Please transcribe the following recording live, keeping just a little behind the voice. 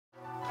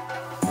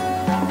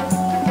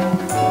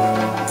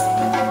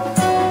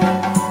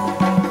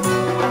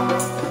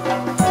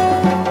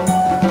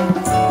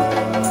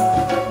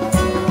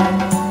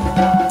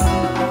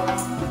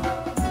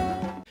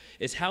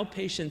how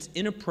patients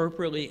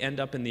inappropriately end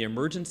up in the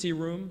emergency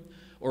room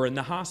or in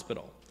the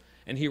hospital.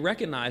 And he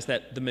recognized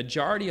that the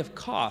majority of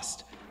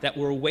cost that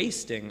we're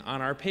wasting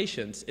on our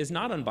patients is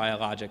not on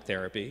biologic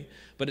therapy,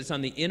 but it's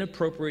on the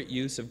inappropriate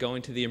use of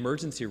going to the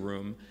emergency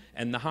room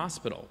and the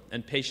hospital,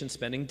 and patients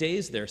spending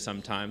days there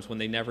sometimes when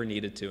they never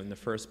needed to in the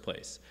first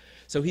place.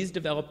 So he's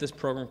developed this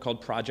program called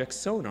Project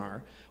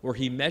Sonar, where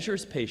he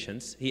measures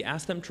patients, he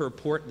asks them to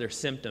report their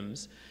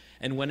symptoms,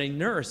 and when a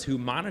nurse who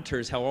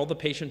monitors how all the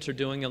patients are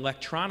doing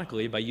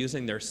electronically by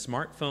using their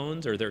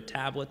smartphones or their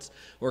tablets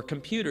or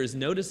computers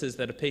notices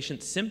that a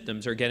patient's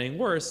symptoms are getting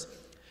worse,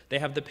 they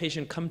have the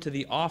patient come to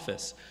the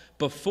office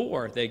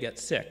before they get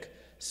sick,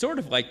 sort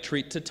of like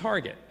treat to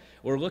target.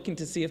 We're looking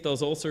to see if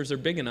those ulcers are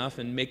big enough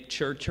and make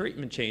sure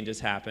treatment changes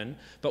happen,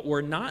 but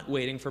we're not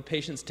waiting for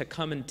patients to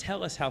come and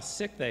tell us how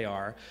sick they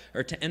are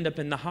or to end up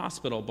in the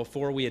hospital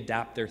before we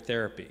adapt their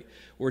therapy.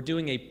 We're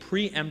doing a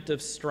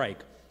preemptive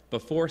strike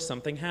before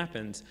something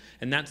happens,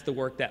 and that's the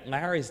work that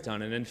Larry's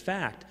done, and in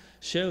fact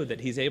showed that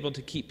he's able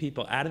to keep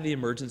people out of the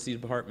emergency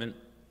department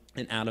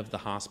and out of the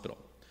hospital.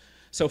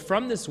 So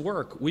from this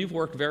work, we've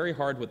worked very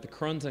hard with the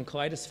Crohn's and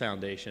Colitis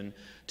Foundation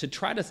to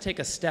try to take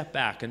a step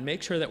back and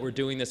make sure that we're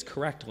doing this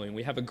correctly. And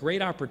we have a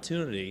great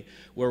opportunity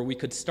where we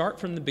could start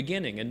from the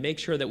beginning and make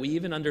sure that we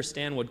even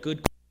understand what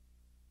good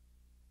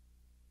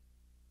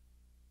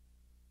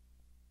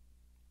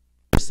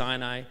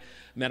Sinai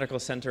Medical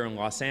Center in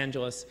Los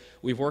Angeles.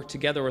 We've worked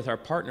together with our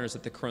partners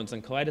at the Crohn's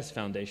and Colitis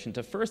Foundation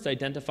to first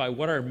identify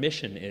what our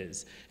mission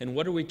is and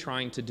what are we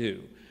trying to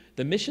do.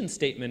 The mission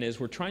statement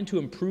is we're trying to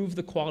improve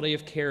the quality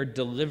of care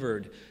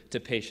delivered to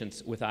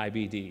patients with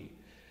IBD.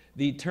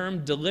 The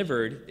term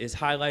delivered is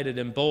highlighted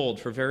in bold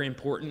for very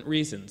important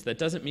reasons. That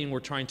doesn't mean we're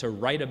trying to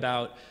write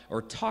about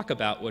or talk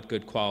about what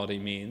good quality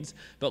means,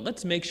 but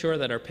let's make sure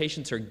that our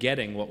patients are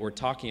getting what we're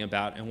talking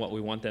about and what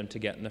we want them to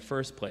get in the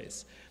first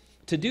place.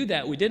 To do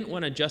that, we didn't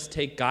want to just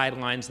take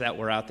guidelines that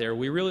were out there.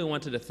 We really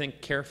wanted to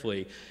think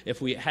carefully if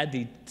we had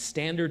the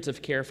standards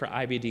of care for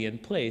IBD in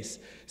place.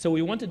 So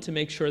we wanted to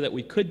make sure that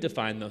we could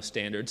define those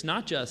standards,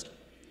 not just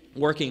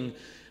working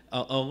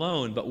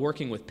alone, but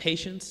working with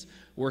patients,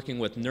 working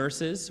with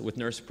nurses, with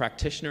nurse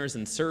practitioners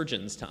and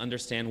surgeons to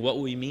understand what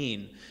we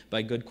mean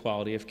by good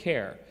quality of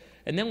care.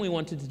 And then we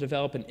wanted to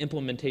develop an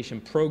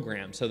implementation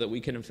program so that we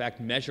can in fact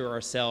measure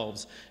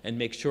ourselves and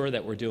make sure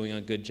that we're doing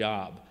a good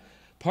job.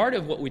 Part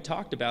of what we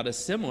talked about is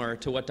similar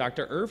to what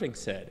Dr. Irving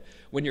said.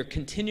 When you're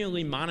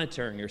continually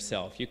monitoring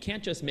yourself, you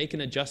can't just make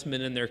an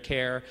adjustment in their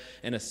care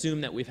and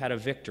assume that we've had a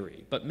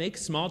victory, but make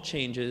small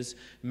changes,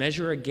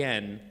 measure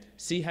again,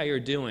 see how you're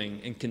doing,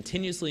 and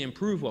continuously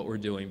improve what we're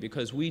doing,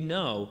 because we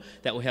know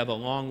that we have a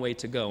long way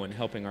to go in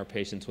helping our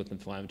patients with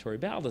inflammatory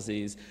bowel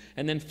disease.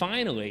 And then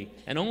finally,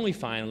 and only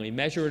finally,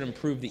 measure and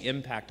improve the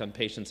impact on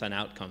patients on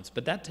outcomes.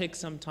 But that takes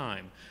some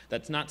time.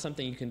 That's not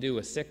something you can do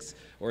a 6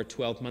 or a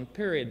 12-month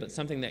period, but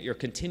something that you're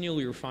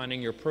continually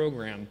refining your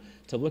program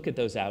to look at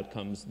those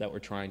outcomes that we're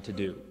trying to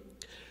do.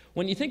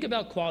 When you think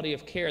about quality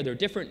of care, there are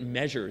different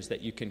measures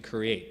that you can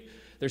create.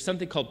 There's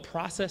something called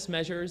process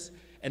measures,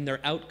 and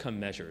their outcome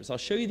measures. I'll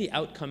show you the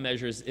outcome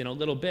measures in a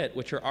little bit,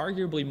 which are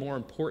arguably more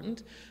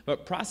important,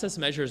 but process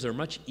measures are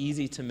much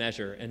easier to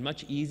measure and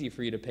much easier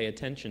for you to pay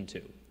attention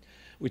to.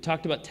 We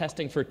talked about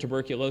testing for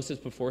tuberculosis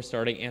before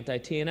starting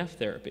anti-TNF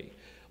therapy,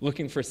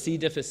 looking for C.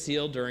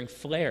 difficile during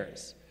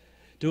flares,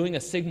 doing a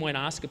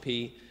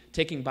sigmoidoscopy,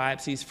 taking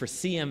biopsies for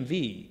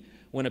CMV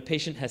when a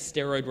patient has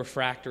steroid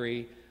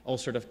refractory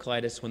ulcerative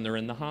colitis when they're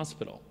in the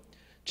hospital,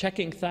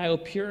 checking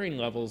thiopurine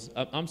levels,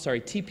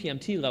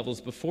 TPMT levels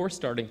before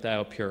starting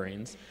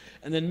thiopurines,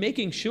 and then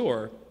making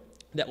sure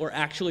that we're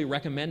actually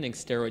recommending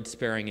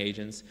steroid-sparing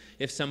agents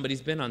if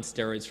somebody's been on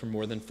steroids for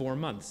more than 4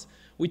 months.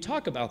 We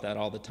talk about that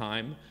all the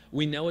time.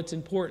 We know it's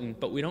important,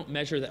 but we don't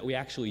measure that we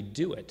actually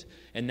do it.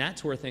 And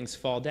that's where things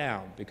fall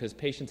down, because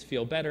patients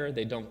feel better,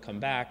 they don't come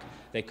back,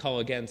 they call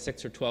again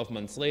 6 or 12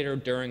 months later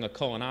during a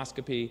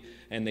colonoscopy,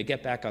 and they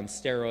get back on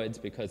steroids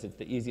because it's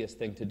the easiest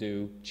thing to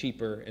do,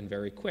 cheaper and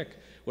very quick,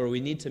 where we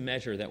need to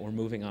measure that we're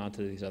moving on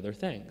to these other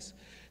things.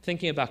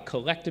 Thinking about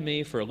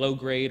colectomy for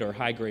low-grade or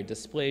high-grade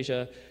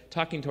dysplasia,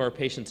 talking to our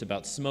patients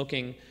about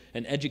smoking,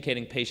 and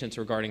educating patients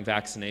regarding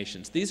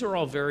vaccinations. These are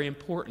all very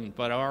important,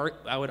 but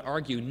I would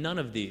argue none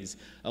of these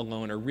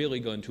alone are really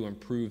going to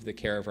improve the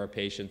care of our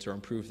patients or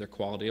improve their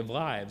quality of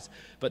lives,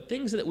 but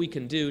things that we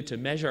can do to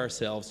measure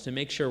ourselves to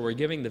make sure we're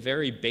giving the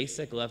very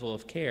basic level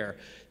of care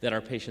that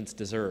our patients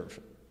deserve.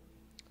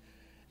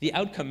 The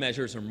outcome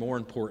measures are more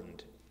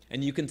important,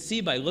 and you can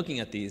see by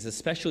looking at these,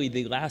 especially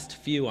the last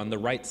few on the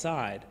right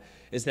side,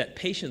 is that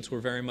patients were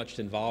very much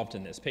involved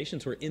in this.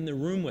 Patients were in the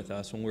room with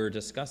us when we were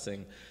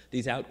discussing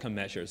these outcome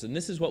measures. And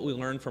this is what we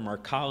learned from our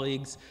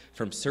colleagues,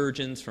 from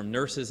surgeons, from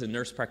nurses and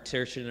nurse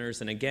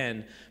practitioners, and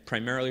again,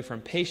 primarily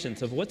from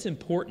patients, of what's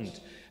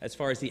important as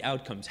far as the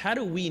outcomes. How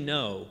do we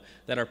know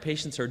that our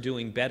patients are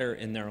doing better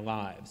in their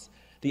lives?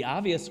 The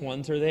obvious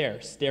ones are there: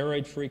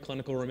 steroid-free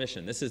clinical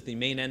remission. This is the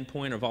main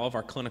endpoint of all of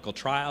our clinical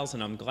trials,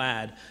 and I'm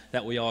glad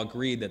that we all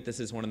agreed that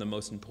this is one of the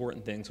most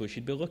important things we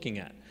should be looking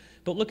at.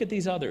 But look at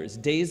these others: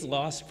 days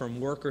lost from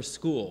work or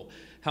school.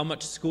 How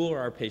much school are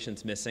our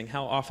patients missing?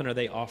 How often are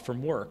they off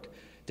from work?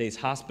 Days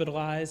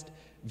hospitalized,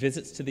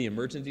 visits to the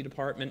emergency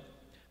department,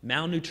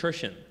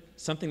 malnutrition,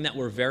 something that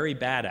we're very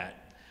bad at.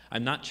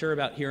 I'm not sure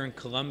about here in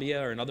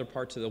Colombia or in other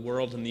parts of the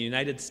world. In the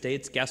United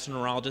States,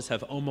 gastroenterologists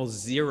have almost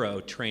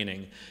zero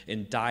training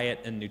in diet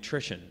and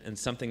nutrition, and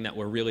something that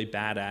we're really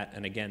bad at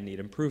and, again, need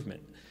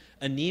improvement.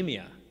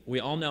 Anemia. We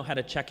all know how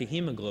to check a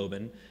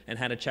hemoglobin and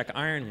how to check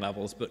iron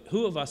levels, but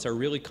who of us are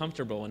really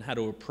comfortable in how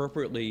to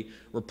appropriately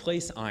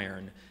replace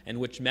iron and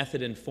which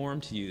method and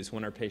form to use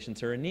when our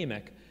patients are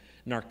anemic?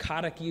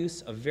 Narcotic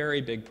use, a very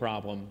big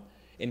problem.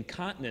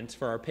 Incontinence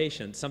for our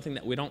patients, something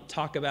that we don't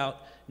talk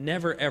about,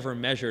 never ever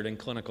measured in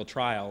clinical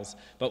trials,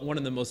 but one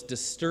of the most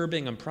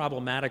disturbing and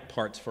problematic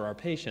parts for our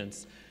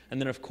patients.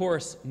 And then, of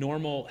course,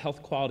 normal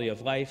health quality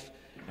of life.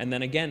 And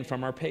then again,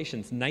 from our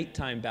patients,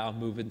 nighttime bowel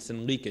movements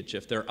and leakage.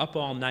 If they're up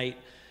all night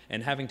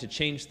and having to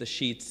change the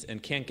sheets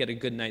and can't get a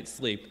good night's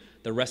sleep,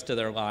 the rest of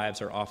their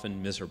lives are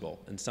often miserable,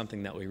 and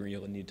something that we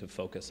really need to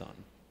focus on.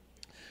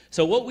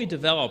 So what we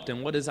developed,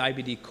 and what is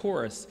IBD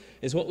Chorus,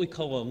 is what we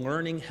call a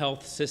learning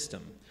health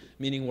system,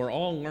 meaning we're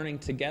all learning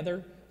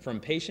together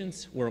from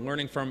patients, we're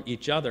learning from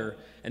each other,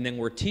 and then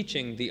we're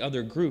teaching the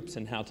other groups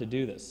on how to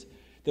do this.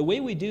 The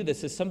way we do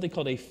this is something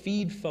called a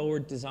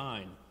feed-forward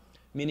design,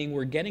 meaning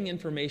we're getting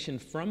information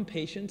from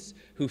patients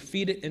who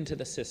feed it into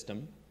the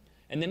system,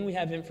 and then we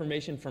have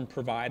information from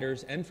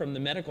providers and from the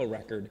medical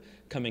record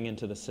coming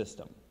into the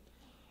system.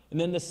 And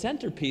then the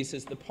centerpiece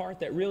is the part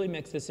that really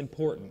makes this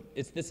important.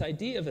 It's this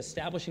idea of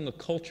establishing a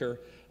culture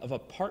of a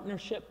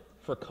partnership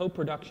for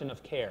co-production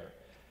of care.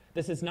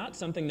 This is not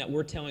something that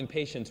we're telling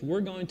patients,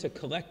 we're going to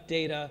collect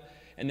data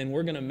and then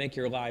we're going to make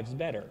your lives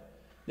better.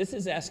 This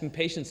is asking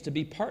patients to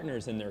be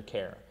partners in their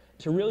care,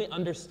 to really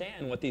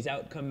understand what these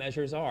outcome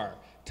measures are,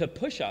 to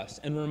push us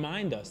and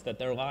remind us that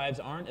their lives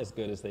aren't as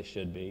good as they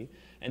should be,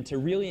 and to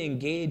really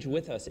engage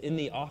with us in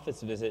the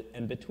office visit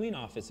and between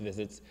office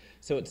visits.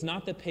 So it's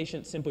not the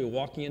patient simply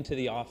walking into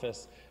the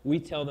office, we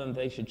tell them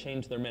they should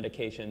change their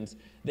medications,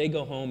 they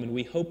go home and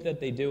we hope that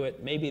they do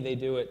it, maybe they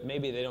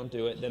don't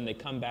do it, then they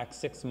come back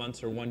 6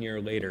 months or 1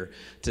 year later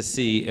to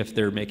see if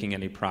they're making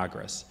any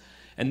progress.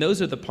 And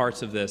those are the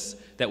parts of this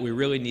that we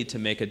really need to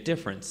make a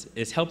difference,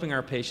 is helping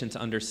our patients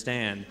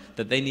understand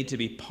that they need to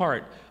be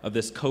part of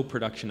this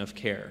co-production of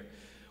care.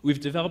 We've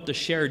developed a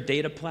shared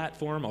data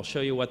platform. I'll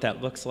show you what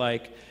that looks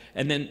like.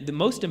 And then the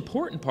most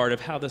important part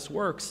of how this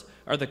works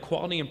are the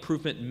quality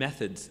improvement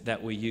methods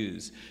that we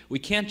use. We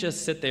can't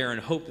just sit there and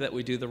hope that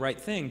we do the right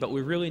thing, but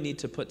we really need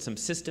to put some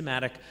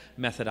systematic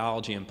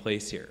methodology in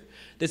place here.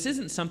 This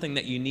isn't something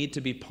that you need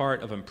to be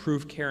part of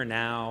Improved Care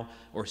Now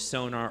or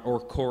Sonar or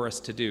Chorus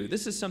to do.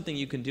 This is something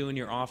you can do in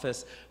your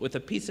office with a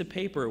piece of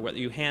paper where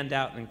you hand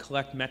out and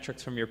collect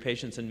metrics from your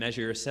patients and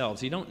measure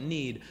yourselves. You don't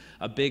need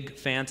a big,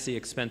 fancy,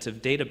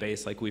 expensive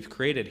database like we've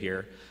created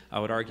here. I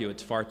would argue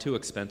it's far too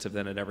expensive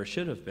than it ever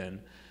should have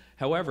been.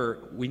 However,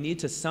 we need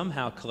to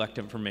somehow collect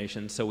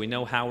information so we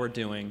know how we're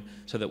doing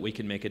so that we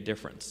can make a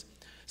difference.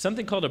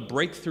 Something called a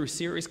Breakthrough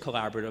Series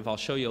Collaborative I'll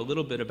show you a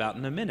little bit about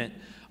in a minute.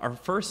 Our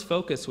first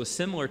focus was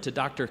similar to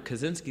Dr.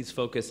 Kaczynski's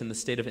focus in the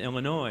state of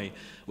Illinois,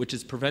 which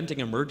is preventing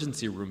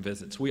emergency room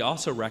visits. We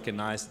also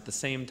recognized at the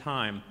same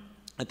time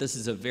that this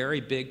is a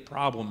very big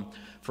problem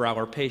for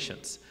our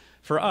patients.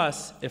 For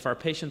us, if our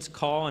patients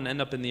call and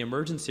end up in the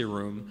emergency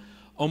room,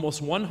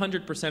 almost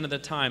 100% of the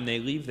time they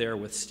leave there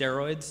with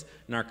steroids,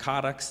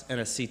 narcotics,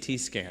 and a CT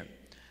scan.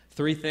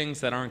 3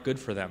 things that aren't good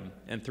for them,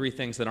 and 3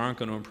 things that aren't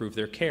going to improve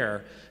their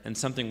care, and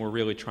something we're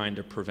really trying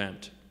to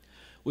prevent.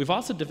 We've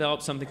also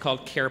developed something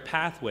called care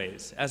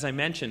pathways. As I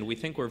mentioned, we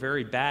think we're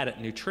very bad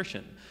at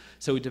nutrition.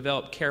 So we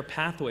developed care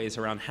pathways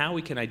around how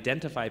we can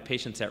identify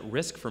patients at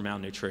risk for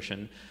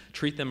malnutrition,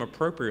 treat them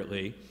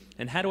appropriately,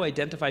 and how to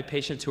identify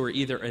patients who are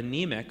either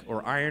anemic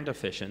or iron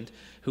deficient,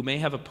 who may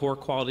have a poor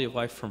quality of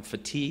life from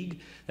fatigue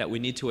that we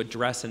need to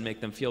address and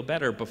make them feel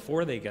better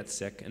before they get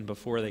sick and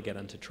before they get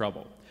into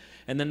trouble.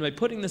 And then by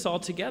putting this all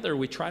together,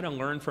 we try to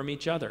learn from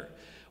each other.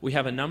 We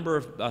have a number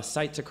of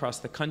sites across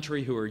the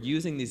country who are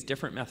using these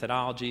different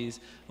methodologies,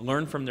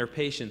 learn from their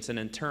patients, and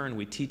in turn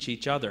we teach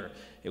each other,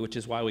 which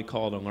is why we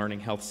call it a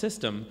learning health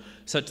system,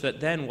 such that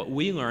then what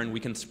we learn we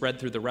can spread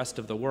through the rest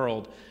of the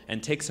world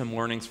and take some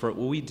learnings for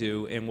what we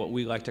do in what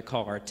we like to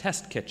call our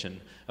test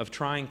kitchen, of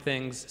trying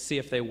things, see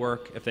if they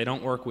work. If they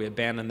don't work, we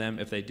abandon them.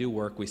 If they do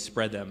work, we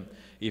spread them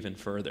even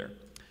further.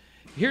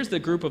 Here's the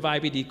group of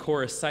IBD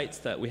Chorus sites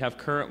that we have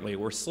currently.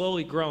 We're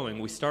slowly growing.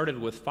 We started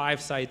with 5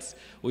 sites,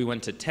 we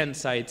went to 10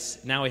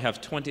 sites, now we have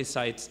 20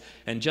 sites,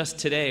 and just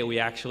today we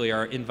actually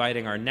are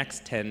inviting our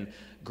next 10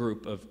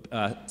 group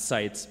of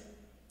sites.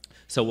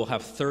 So we'll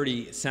have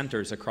 30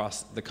 centers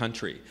across the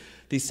country.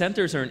 These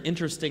centers are an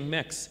interesting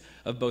mix.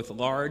 of both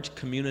large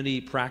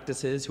community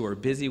practices who are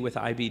busy with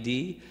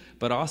IBD,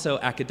 but also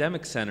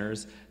academic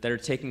centers that are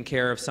taking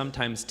care of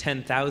sometimes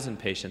 10,000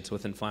 patients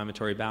with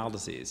inflammatory bowel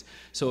disease.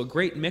 So a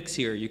great mix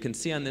here. You can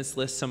see on this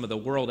list some of the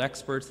world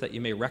experts that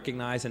you may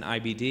recognize in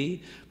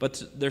IBD,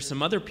 but there's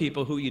some other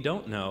people who you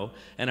don't know,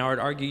 and I would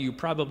argue you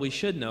probably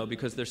should know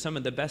because they're some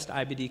of the best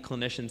IBD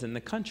clinicians in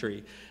the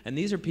country. And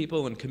these are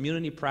people in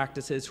community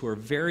practices who are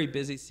very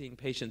busy seeing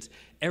patients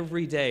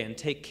every day and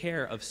take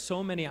care of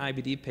so many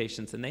IBD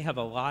patients, and they have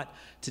a lot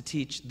to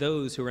teach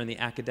those who are in the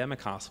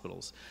academic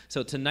hospitals.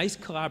 So it's a nice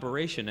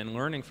collaboration and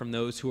learning from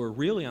those who are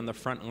really on the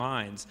front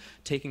lines,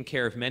 taking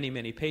care of many,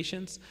 many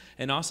patients,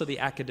 and also the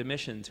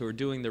academicians who are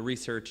doing the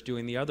research,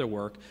 doing the other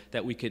work,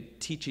 that we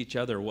could teach each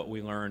other what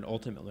we learned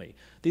ultimately.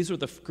 These were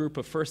the group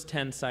of first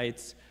 10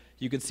 sites.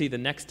 You can see the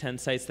next 10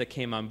 sites that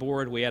came on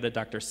board. We added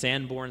Dr.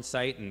 Sanborn's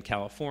site in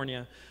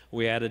California.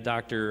 We added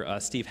Dr.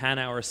 Steve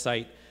Hanauer's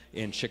site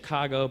in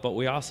Chicago, but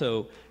we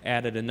also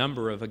added a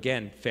number of,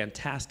 again,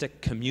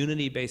 fantastic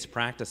community-based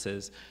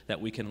practices that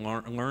we can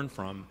learn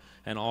from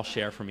and all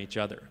share from each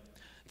other.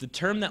 The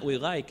term that we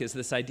like is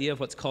this idea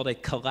of what's called a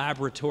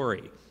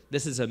collaboratory.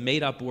 This is a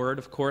made-up word,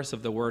 of course,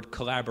 of the word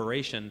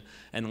collaboration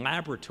and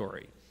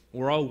laboratory.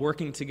 We're all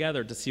working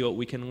together to see what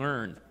we can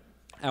learn.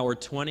 Our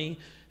 20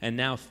 and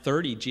now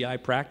 30 GI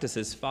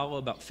practices follow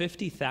about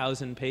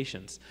 50,000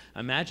 patients.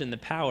 Imagine the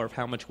power of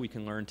how much we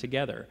can learn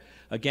together.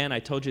 Again, I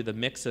told you the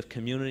mix of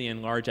community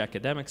and large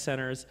academic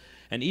centers,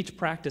 and each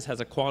practice has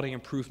a quality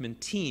improvement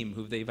team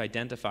who they've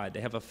identified.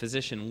 They have a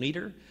physician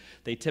leader,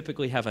 they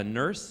typically have a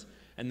nurse,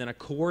 and then a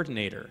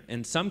coordinator.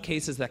 In some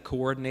cases, that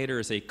coordinator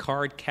is a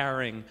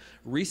card-carrying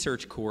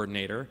research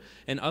coordinator.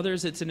 In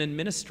others, it's an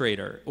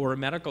administrator or a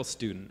medical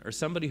student or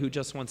somebody who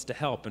just wants to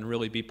help and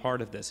really be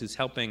part of this, who's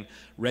helping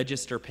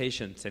register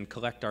patients and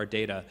collect our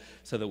data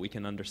so that we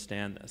can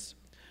understand this.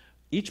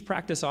 Each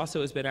practice also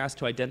has been asked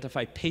to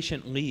identify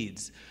patient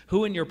leads.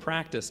 Who in your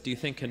practice do you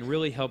think can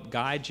really help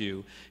guide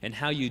you in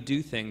how you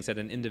do things at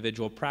an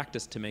individual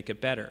practice to make it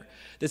better?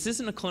 This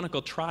isn't a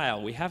clinical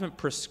trial. We haven't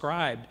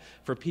prescribed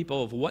for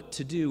people of what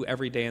to do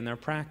every day in their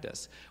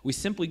practice. We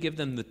simply give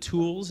them the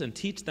tools and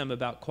teach them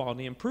about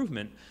quality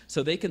improvement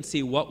so they can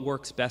see what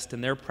works best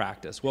in their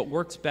practice. What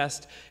works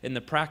best in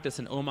the practice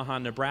in Omaha,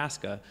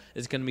 Nebraska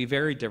is going to be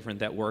very different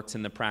that works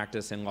in the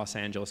practice in Los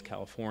Angeles,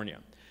 California.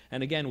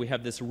 And again, we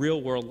have this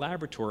real-world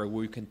laboratory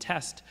where we can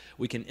test,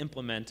 we can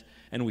implement,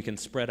 and we can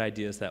spread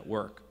ideas that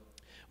work.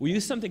 We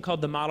use something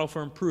called the model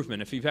for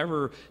improvement. If you've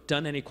ever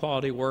done any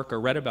quality work or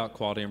read about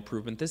quality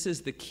improvement, this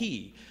is the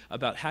key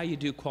about how you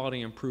do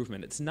quality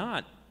improvement. It's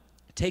not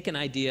take an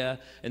idea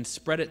and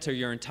spread it to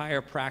your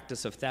entire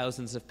practice of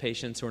thousands of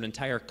patients or an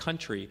entire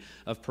country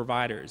of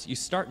providers. You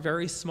start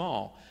very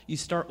small. You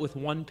start with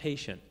one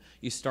patient.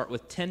 You start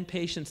with 10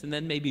 patients and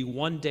then maybe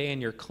one day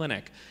in your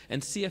clinic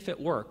and see if it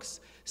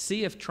works.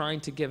 See if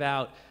trying to give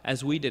out,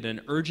 as we did,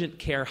 an urgent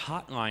care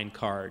hotline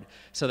card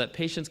so that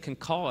patients can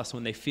call us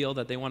when they feel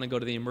that they want to go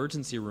to the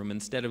emergency room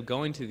instead of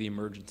going to the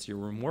emergency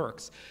room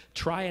works.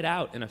 Try it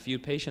out in a few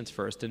patients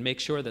first and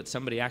make sure that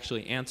somebody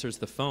actually answers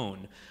the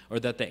phone or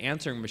that the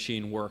answering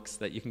machine works,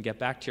 that you can get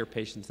back to your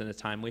patients in a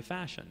timely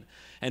fashion.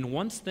 And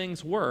once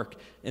things work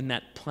in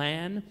that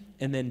plan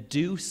and then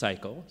do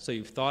cycle, so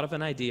you've thought of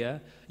an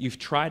idea, you've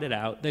tried it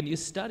out, then you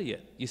study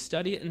it. You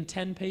study it in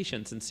 10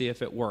 patients and see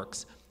if it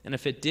works. And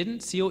if it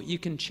didn't, see what you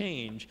can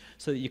change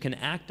so that you can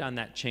act on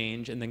that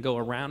change and then go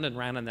around and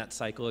round on that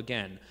cycle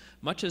again.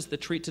 Much as the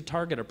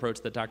treat-to-target approach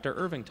that Dr.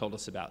 Irving told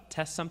us about.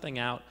 Test something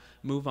out,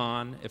 move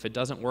on. If it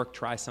doesn't work,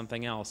 try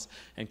something else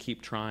and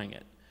keep trying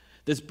it.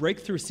 This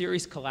Breakthrough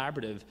Series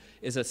Collaborative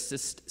is a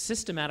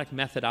systematic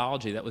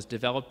methodology that was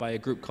developed by a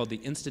group called the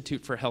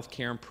Institute for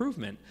Healthcare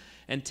Improvement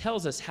and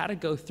tells us how to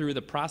go through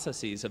the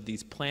processes of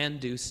these plan,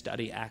 do,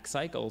 study, act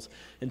cycles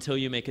until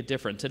you make a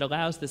difference. It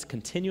allows this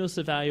continuous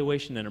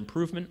evaluation and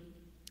improvement.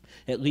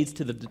 It leads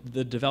to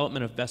the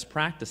development of best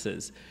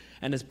practices.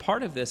 And as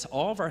part of this,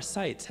 all of our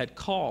sites had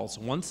calls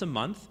once a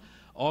month.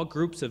 All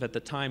groups of, at the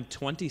time,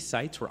 20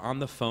 sites were on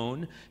the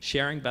phone,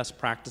 sharing best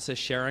practices,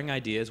 sharing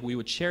ideas. We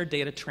would share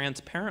data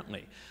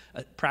transparently.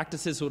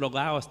 Practices would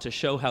allow us to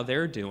show how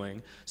they're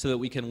doing so that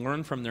we can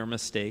learn from their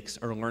mistakes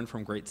or learn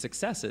from great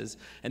successes.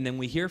 And then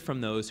we hear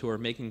from those who are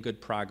making good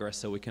progress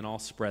so we can all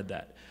spread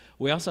that.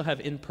 We also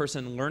have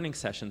in-person learning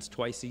sessions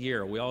twice a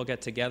year. We all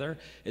get together.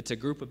 It's a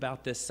group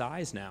about this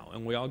size now,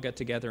 and we all get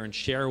together and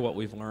share what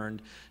we've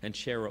learned and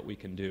share what we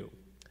can do.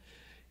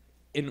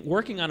 In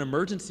working on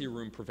emergency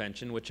room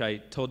prevention, which I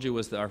told you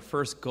was our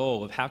first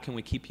goal of how can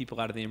we keep people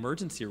out of the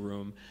emergency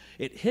room,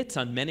 it hits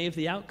on many of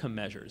the outcome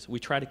measures. We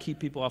try to keep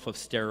people off of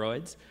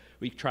steroids.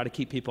 We try to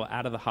keep people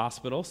out of the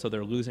hospital so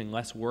they're losing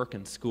less work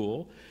in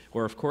school.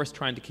 We're, of course,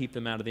 trying to keep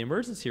them out of the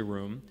emergency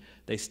room.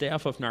 They stay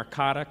off of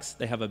narcotics.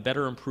 They have a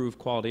better improved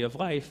quality of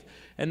life.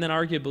 And then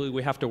arguably,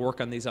 we have to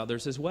work on these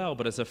others as well.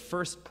 But as a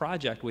first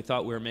project, we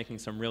thought we were making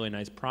some really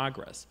nice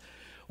progress.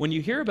 When you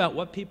hear about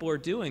what people are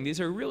doing, these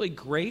are really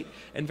great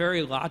and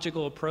very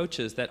logical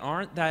approaches that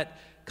aren't that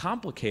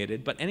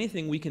complicated, but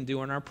anything we can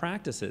do in our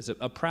practices.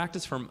 A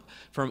practice from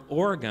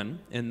Oregon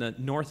in the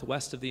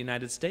northwest of the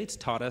United States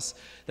taught us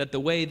that the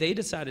way they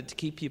decided to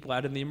keep people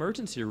out in the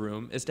emergency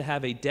room is to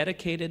have a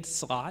dedicated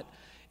slot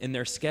in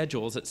their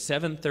schedules at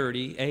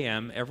 7:30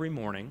 a.m. every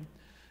morning,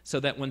 so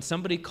that when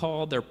somebody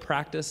called their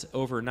practice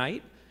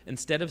overnight,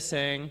 instead of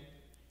saying,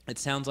 "It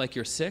sounds like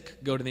you're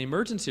sick, go to the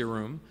emergency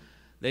room,"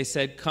 they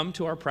said, "Come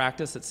to our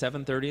practice at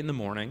 7:30 in the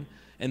morning,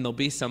 and there'll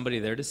be somebody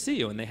there to see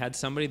you." And they had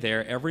somebody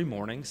there every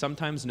morning.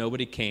 Sometimes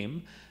nobody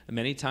came.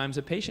 Many times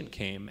a patient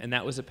came, and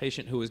that was a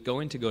patient who was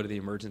going to go to the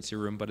emergency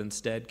room but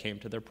instead came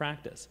to their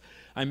practice.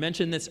 I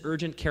mentioned this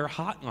urgent care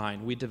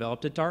hotline we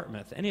developed at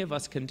Dartmouth. Any of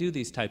us can do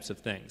these types of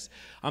things.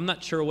 I'm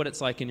not sure what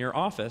it's like in your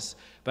office,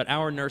 but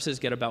our nurses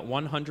get about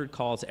 100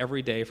 calls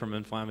every day from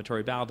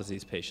inflammatory bowel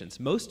disease patients.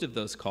 Most of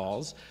those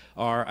calls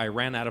are, "I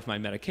ran out of my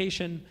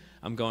medication,"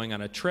 "I'm going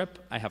on a trip,"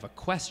 "I have a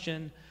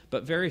question,"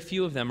 but very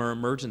few of them are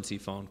emergency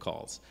phone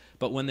calls.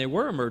 But when they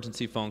were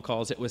emergency phone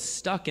calls, it was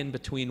stuck in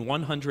between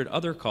 100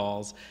 other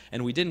calls,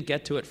 and we didn't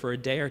get to it for a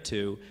day or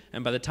two,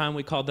 and by the time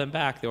we called them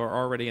back, they were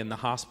already in the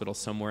hospital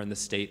somewhere in the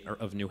state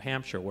of New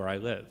Hampshire, where I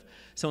live.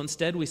 So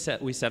instead, we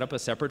set up a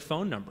separate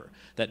phone number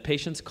that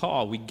patients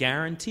call. We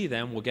guarantee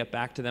them we'll get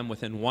back to them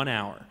within 1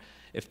 hour.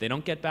 If they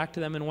don't get back to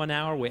them in 1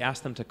 hour, we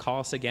ask them to call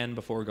us again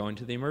before going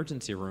to the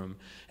emergency room,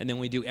 and then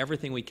we do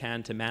everything we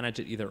can to manage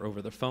it either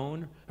over the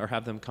phone or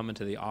have them come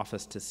into the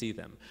office to see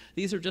them.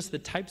 These are just the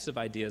types of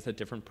ideas that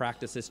different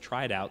practices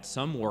tried out.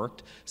 Some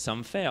worked,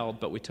 some failed,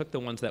 but we took the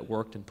ones that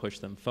worked and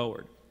pushed them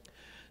forward.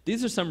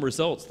 These are some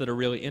results that are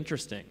really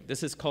interesting.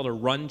 This is called a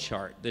run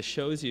chart. This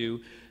shows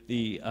you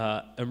the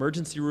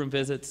emergency room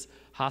visits,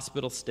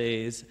 hospital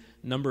stays,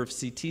 number of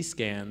CT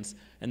scans,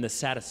 and the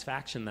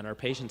satisfaction that our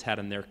patients had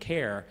in their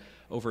care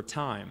over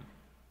time.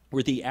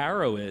 Where the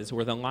arrow is,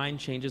 where the line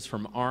changes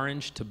from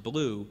orange to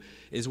blue,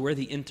 is where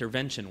the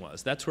intervention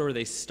was. That's where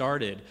they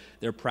started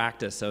their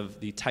practice of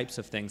the types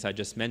of things I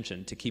just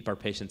mentioned to keep our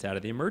patients out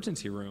of the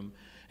emergency room.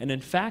 And in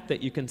fact,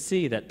 that you can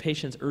see that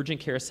patients' urgent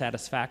care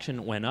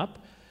satisfaction went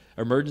up,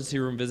 emergency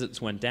room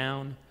visits went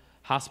down,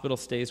 hospital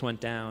stays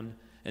went down,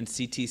 and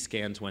CT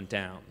scans went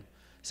down.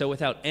 So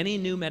without any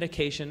new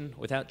medication,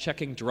 without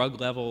checking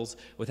drug levels,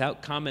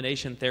 without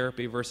combination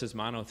therapy versus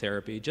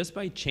monotherapy, just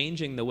by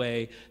changing the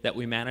way that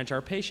we manage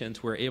our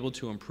patients, we're able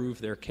to improve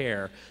their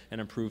care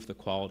and improve the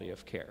quality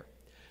of care.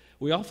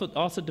 We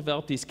also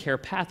developed these care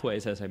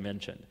pathways, as I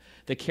mentioned.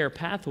 The care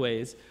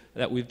pathways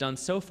that we've done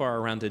so far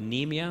are around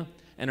anemia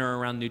and are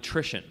around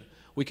nutrition.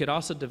 We could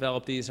also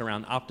develop these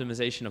around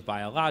optimization of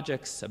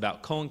biologics,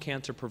 about colon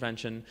cancer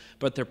prevention,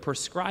 but they're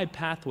prescribed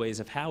pathways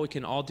of how we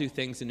can all do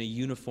things in a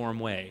uniform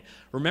way.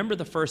 Remember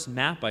the first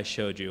map I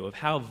showed you of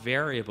how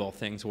variable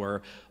things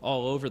were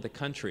all over the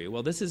country?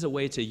 Well, this is a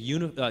way to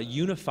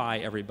unify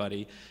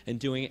everybody and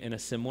doing it in a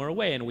similar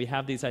way, and we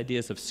have these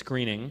ideas of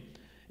screening,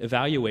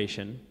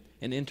 evaluation,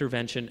 and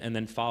intervention, and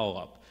then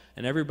follow-up.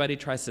 And everybody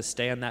tries to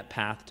stay on that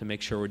path to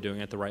make sure we're doing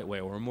it the right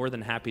way. We're more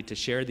than happy to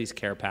share these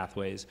care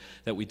pathways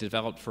that we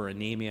developed for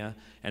anemia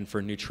and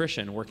for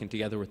nutrition, working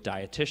together with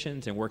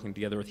dietitians and working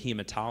together with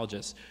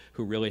hematologists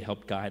who really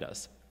help guide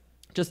us.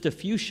 Just a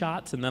few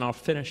shots, and then I'll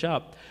finish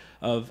up,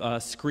 of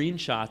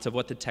screenshots of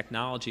what the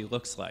technology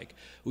looks like.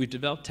 We've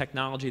developed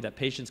technology that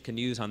patients can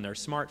use on their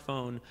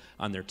smartphone,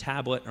 on their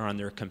tablet, or on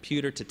their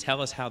computer to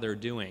tell us how they're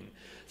doing.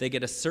 They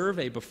get a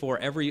survey before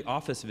every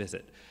office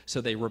visit, so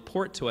they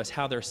report to us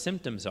how their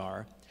symptoms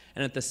are,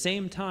 and at the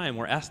same time,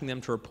 we're asking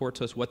them to report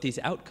to us what these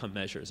outcome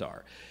measures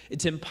are.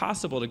 It's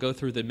impossible to go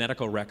through the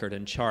medical record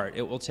and chart.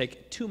 It will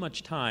take too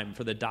much time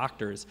for the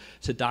doctors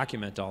to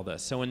document all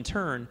this. So in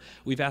turn,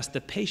 we've asked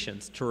the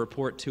patients to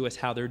report to us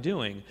how they're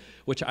doing,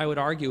 which I would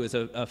argue is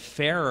a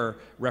fairer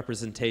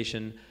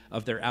representation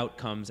of their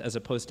outcomes as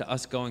opposed to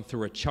us going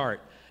through a chart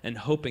and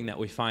hoping that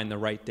we find the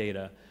right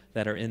data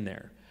that are in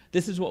there.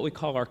 This is what we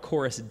call our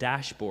Chorus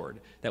dashboard,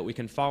 that we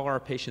can follow our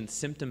patients'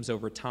 symptoms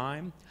over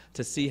time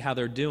to see how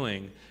they're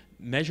doing,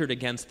 measured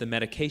against the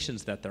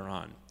medications that they're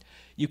on.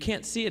 You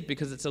can't see it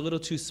because it's a little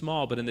too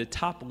small, but in the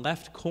top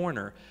left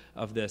corner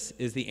of this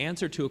is the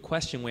answer to a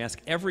question we ask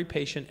every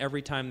patient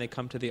every time they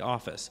come to the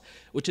office,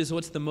 which is,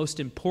 what's the most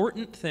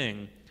important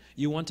thing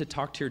you want to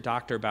talk to your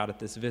doctor about at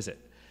this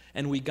visit?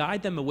 And we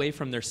guide them away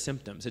from their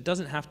symptoms. It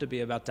doesn't have to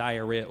be about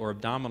diarrhea or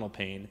abdominal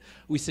pain.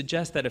 We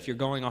suggest that if you're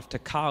going off to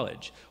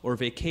college or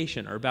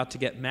vacation or about to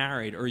get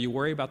married, or you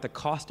worry about the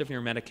cost of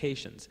your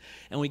medications,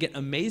 and we get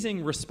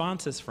amazing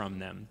responses from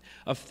them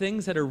of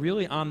things that are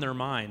really on their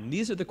mind.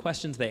 These are the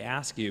questions they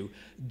ask you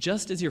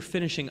just as you're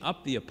finishing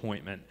up the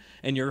appointment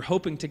and you're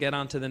hoping to get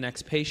on to the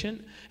next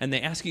patient, and they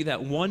ask you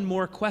that one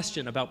more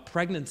question about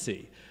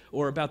pregnancy,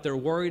 or about they're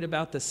worried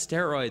about the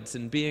steroids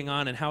and being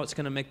on and how it's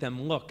going to make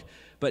them look.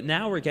 But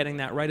now we're getting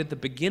that right at the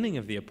beginning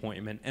of the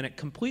appointment, and it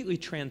completely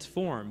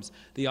transforms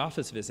the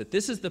office visit.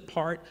 This is the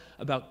part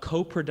about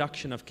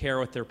co-production of care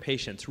with their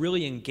patients,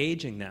 really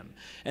engaging them.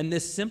 And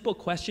this simple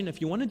question, if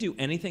you want to do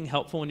anything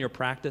helpful in your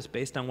practice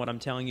based on what I'm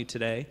telling you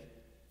today,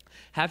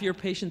 Have your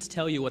patients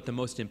tell you what the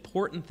most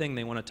important thing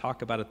they want to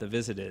talk about at the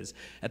visit is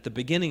at the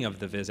beginning of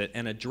the visit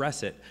and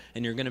address it,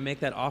 and you're going to make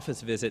that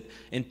office visit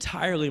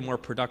entirely more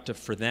productive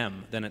for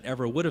them than it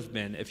ever would have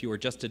been if you were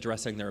just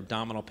addressing their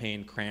abdominal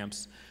pain,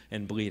 cramps,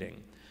 and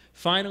bleeding.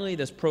 Finally,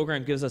 this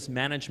program gives us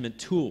management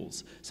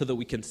tools so that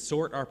we can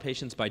sort our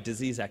patients by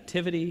disease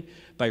activity,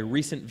 by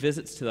recent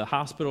visits to the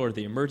hospital or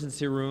the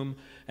emergency room,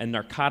 and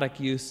narcotic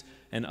use,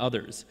 and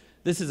others.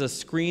 This is a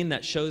screen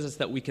that shows us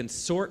that we can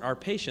sort our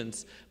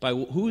patients by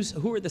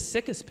who are the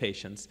sickest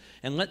patients,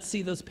 and let's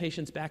see those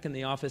patients back in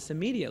the office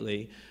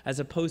immediately, as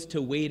opposed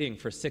to waiting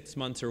for 6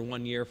 months or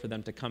 1 year for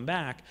them to come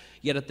back.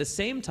 Yet at the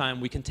same time,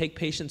 we can take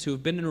patients who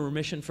have been in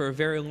remission for a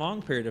very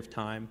long period of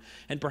time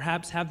and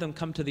perhaps have them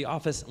come to the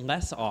office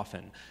less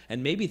often,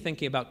 and maybe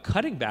thinking about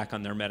cutting back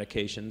on their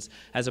medications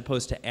as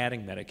opposed to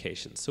adding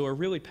medications. So a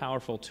really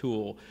powerful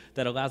tool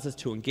that allows us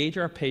to engage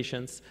our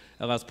patients,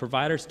 allows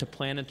providers to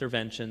plan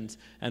interventions,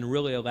 and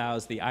really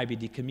allows the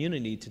IBD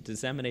community to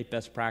disseminate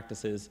best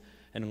practices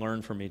and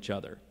learn from each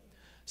other.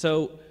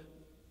 So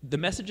the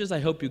messages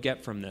I hope you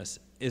get from this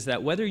is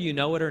that whether you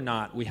know it or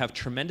not, we have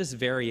tremendous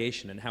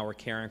variation in how we're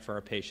caring for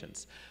our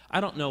patients.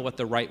 I don't know what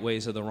the right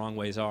ways or the wrong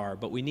ways are,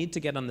 but we need to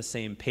get on the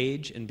same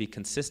page and be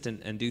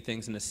consistent and do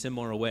things in a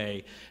similar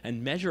way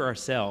and measure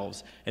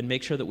ourselves and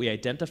make sure that we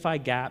identify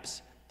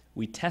gaps,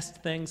 we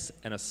test things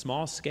at a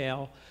small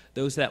scale.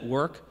 Those that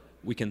work,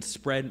 we can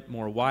spread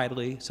more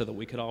widely so that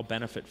we could all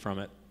benefit from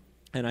it.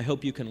 And I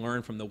hope you can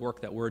learn from the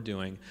work that we're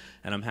doing,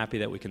 and I'm happy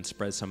that we can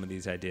spread some of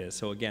these ideas.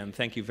 So again,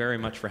 thank you very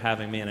much for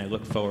having me, and I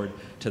look forward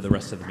to the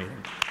rest of the meeting.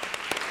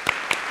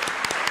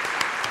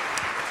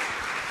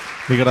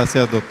 Muy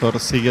gracias, Dr.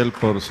 Siegel,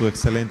 por su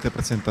excelente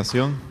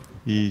presentación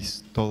y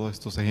todos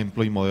estos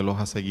ejemplos y modelos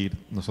a seguir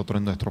nosotros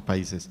en nuestros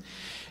países.